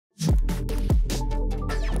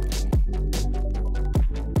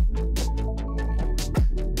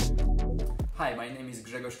Hi, my name is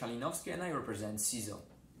Grzegorz Kalinowski and I represent SEZO.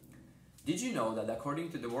 Did you know that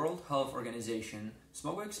according to the World Health Organization,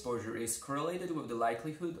 smoke exposure is correlated with the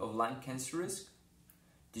likelihood of lung cancer risk?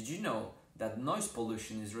 Did you know that noise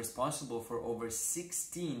pollution is responsible for over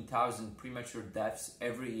 16,000 premature deaths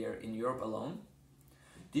every year in Europe alone?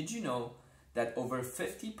 Did you know that over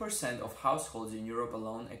 50% of households in Europe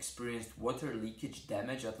alone experienced water leakage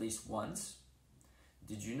damage at least once?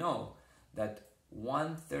 Did you know that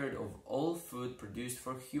 1/3 of all food produced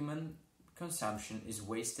for human consumption is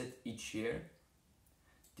wasted each year?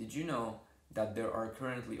 Did you know that there are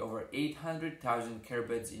currently over 800,000 care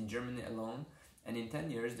beds in Germany alone, and in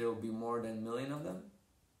 10 years there will be more than a million of them?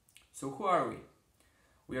 So who are we?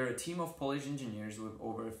 We are a team of Polish engineers with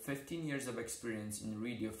over 15 years of experience in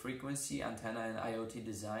radio frequency, antenna and IoT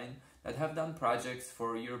design that have done projects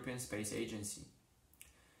for European Space Agency.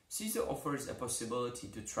 SEZO offers a possibility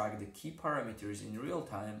to track the key parameters in real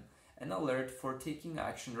time and alert for taking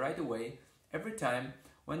action right away every time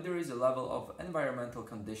when there is a level of environmental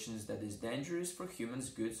conditions that is dangerous for humans,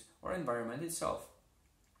 goods, or environment itself.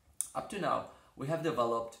 Up to now, we have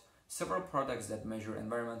developed several products that measure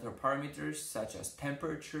environmental parameters such as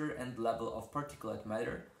temperature and level of particulate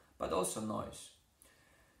matter, but also noise.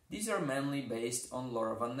 These are mainly based on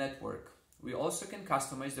LoRaWAN network. We also can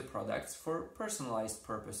customize the products for personalized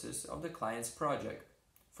purposes of the client's project.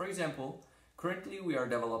 For example, currently we are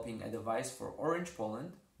developing a device for Orange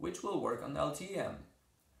Poland which will work on LTE-M.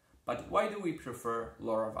 But why do we prefer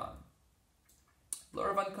LoRaWAN?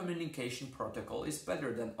 LoRaWAN communication protocol is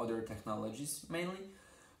better than other technologies, mainly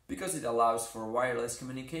because it allows for wireless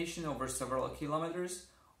communication over several kilometers,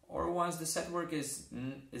 or once the network is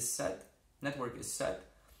set,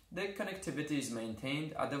 the connectivity is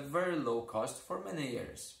maintained at a very low cost for many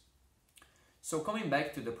years. So coming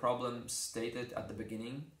back to the problem stated at the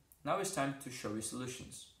beginning, now it's time to show you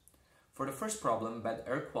solutions. For the first problem, bad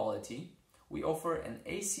air quality, we offer an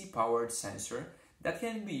AC-powered sensor that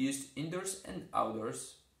can be used indoors and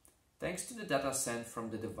outdoors. Thanks to the data sent from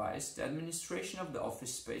the device, the administration of the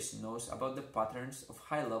office space knows about the patterns of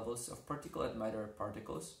high levels of particulate matter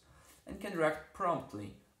particles and can react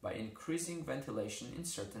promptly by increasing ventilation in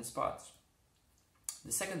certain spots.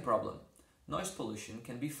 The second problem, noise pollution,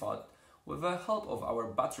 can be fought with the help of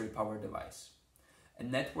our battery-powered device. A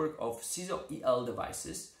network of SEZO EL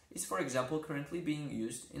devices is, for example, currently being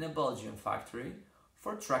used in a Belgian factory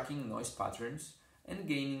for tracking noise patterns and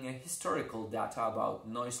gaining a historical data about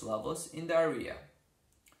noise levels in the area.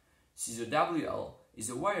 SEZO WL is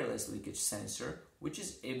a wireless leakage sensor which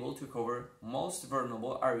is able to cover most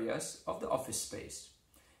vulnerable areas of the office space.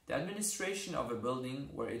 The administration of a building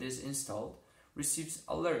where it is installed receives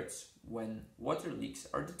alerts when water leaks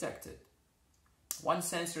are detected. One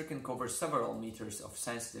sensor can cover several meters of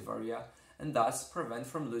sensitive area and thus prevent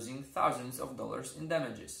from losing thousands of dollars in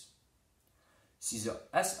damages. SEZO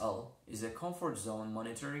SL is a comfort zone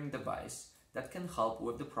monitoring device that can help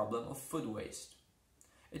with the problem of food waste.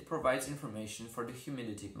 It provides information for the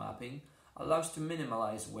humidity mapping, allows to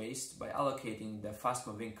minimize waste by allocating the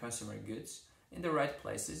fast-moving consumer goods in the right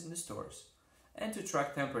places in the stores, and to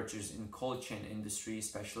track temperatures in cold chain industry,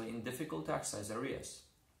 especially in difficult to access areas.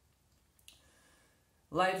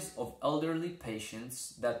 Lives of elderly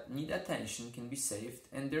patients that need attention can be saved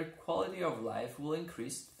and their quality of life will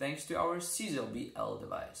increase thanks to our SEZO BL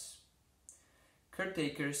device.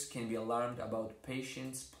 Caretakers can be alarmed about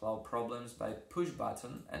patients' problems by push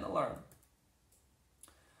button and alarm.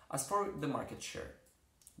 As for the market share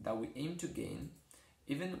that we aim to gain,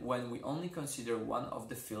 even when we only consider one of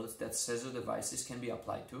the fields that SEZO devices can be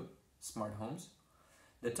applied to, smart homes,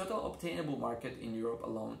 the total obtainable market in Europe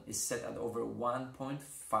alone is set at over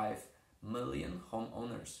 1.5 million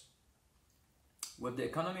homeowners. With the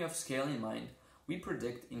economy of scale in mind, we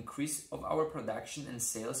predict increase of our production and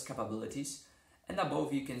sales capabilities, and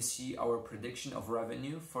above you can see our prediction of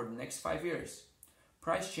revenue for the next 5 years.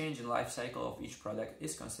 Price change and life cycle of each product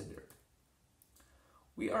is considered.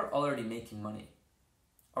 We are already making money.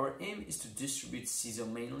 Our aim is to distribute SEZO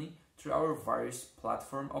mainly through our various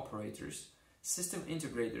platform operators, system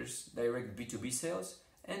integrators, direct B2B sales,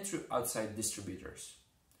 and through outside distributors.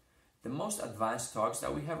 The most advanced talks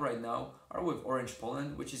that we have right now are with Orange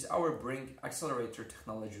Poland, which is our Brinc Accelerator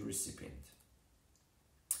technology recipient.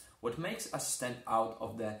 What makes us stand out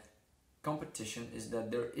of the competition is that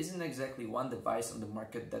there isn't exactly one device on the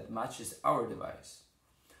market that matches our device.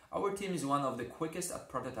 Our team is one of the quickest at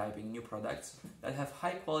prototyping new products that have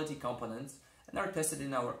high quality components and are tested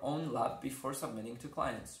in our own lab before submitting to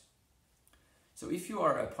clients. So if you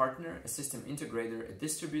are a partner, a system integrator, a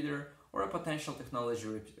distributor, or a potential technology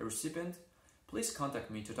recipient, please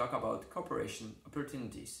contact me to talk about cooperation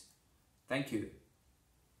opportunities. Thank you.